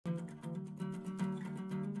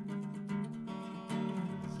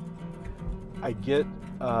I get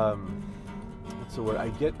what's the word? I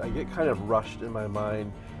get kind of rushed in my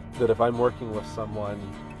mind that if I'm working with someone,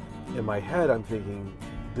 in my head I'm thinking,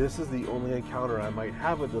 this is the only encounter I might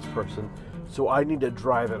have with this person, so I need to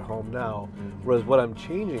drive it home now. Whereas what I'm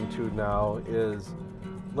changing to now is,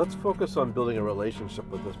 let's focus on building a relationship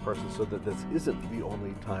with this person so that this isn't the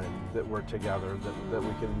only time that we're together, that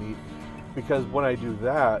we can meet. Because when I do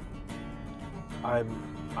that, I'm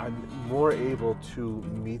more able to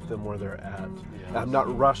meet them where they're at. Yes. I'm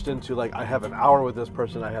not rushed into like, I have an hour with this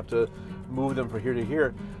person, I have to move them from here to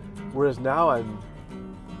here. Whereas now I'm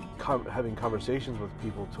having conversations with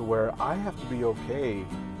people to where I have to be okay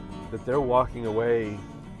that they're walking away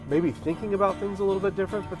maybe thinking about things a little bit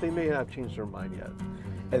different, but they may not have changed their mind yet.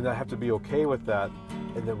 And I have to be okay with that,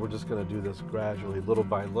 and then we're just going to do this gradually, little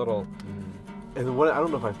by little. And I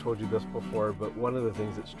don't know if I've told you this before, but one of the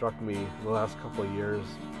things that struck me in the last couple of years,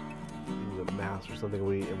 it was at Mass or something,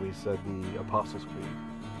 and we said the Apostles' Creed.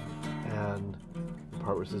 And the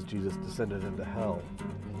part where it says Jesus descended into hell,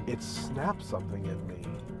 it snapped something in me.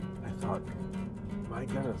 I thought, my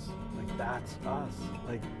goodness, like that's us.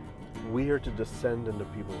 Like, we are to descend into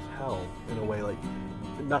people's hell in a way, like,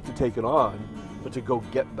 not to take it on, but to go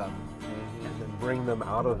get them and then bring them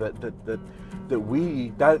out of it.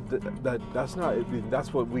 That's not. I mean,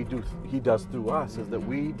 that's what we do. He does through us, is that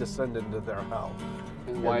we descend into their hell.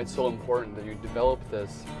 And why it's so important that you develop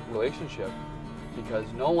this relationship,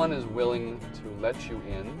 because no one is willing to let you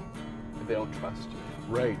in if they don't trust you.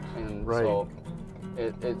 Right. And right. so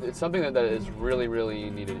it's something that is really, really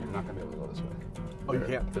needed. You're not going to be able to go this way. Oh, you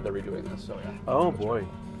can't? They're redoing this, so yeah. Oh boy.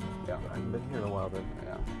 Yeah. I haven't been here in a while then.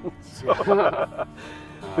 Yeah.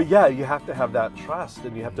 But yeah, you have to have that trust,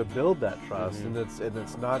 and you have to build that trust, and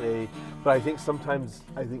it's not a. But I think sometimes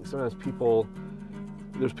people,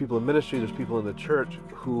 there's people in ministry, there's people in the church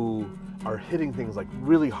who are hitting things like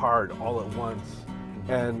really hard all at once,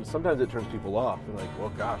 and sometimes it turns people off. And like,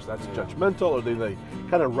 well, gosh, that's judgmental, or they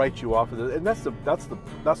kind of write you off of it. And that's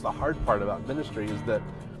the hard part about ministry, is that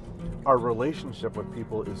our relationship with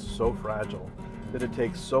people is so fragile that it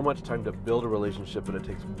takes so much time to build a relationship, and it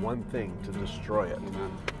takes one thing to destroy it.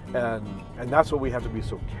 And that's what we have to be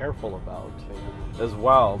so careful about as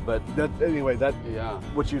well. But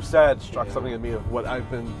what you said struck something in me of what I've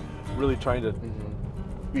been really trying to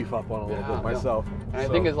beef up on a little bit myself. And I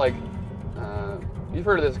think it's like, you've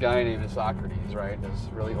heard of this guy named Socrates, right? This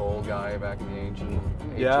really old guy back in the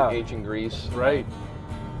ancient Greece. Right.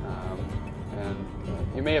 And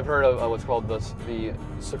you may have heard of what's called the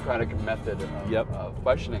Socratic method of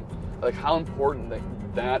questioning, like how important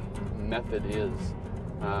that method is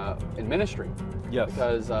in ministry. Yes.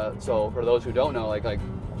 Because so for those who don't know, like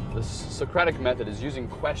the Socratic method is using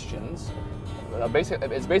questions.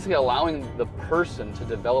 It's basically allowing the person to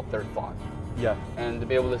develop their thought. Yeah. And to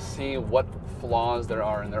be able to see what flaws there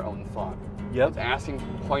are in their own thought. Yep. It's asking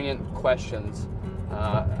poignant questions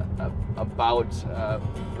about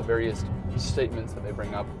the various statements that they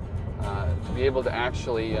bring up, to be able to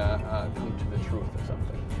actually come to the truth of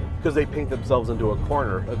something. Because they paint themselves into a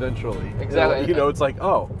corner eventually. Exactly. You know, it's like,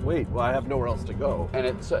 oh wait, well I have nowhere else to go. And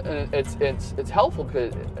it's helpful,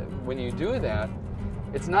 because when you do that,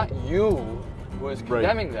 it's not you who is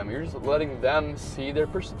condemning them. You're just letting them see their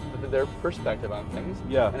perspective on things.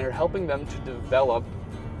 Yeah. And you're helping them to develop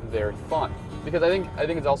their thought. Because I think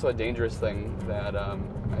it's also a dangerous thing that I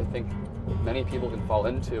think many people can fall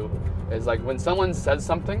into, is like when someone says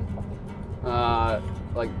something,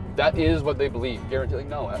 like that is what they believe, guaranteed. Like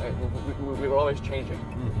no, we're always changing.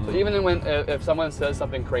 So even if someone says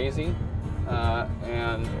something crazy,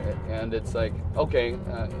 and it's like okay,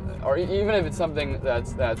 or even if it's something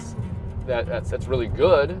that's really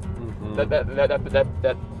good,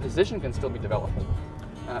 that position can still be developed.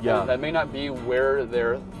 And that may not be where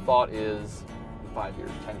their thought is in 5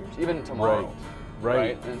 years, 10 years, even tomorrow.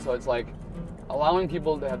 Right. And so it's like allowing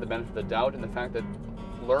people to have the benefit of the doubt, and the fact that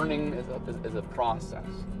learning is a process.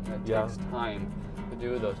 And it takes time to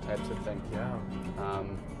do those types of things.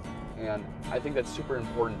 And I think that's super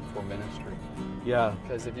important for ministry. Yeah.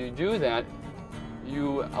 Because if you do that,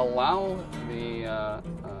 you allow the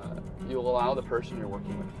person you're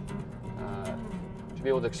working with to be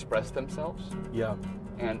able to express themselves. Yeah.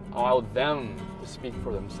 And allow them to speak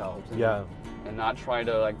for themselves. And not try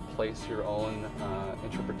to like place your own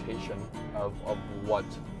interpretation of what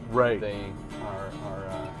they are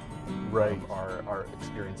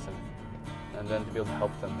experiencing, and then to be able to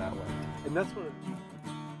help them that way. And that's what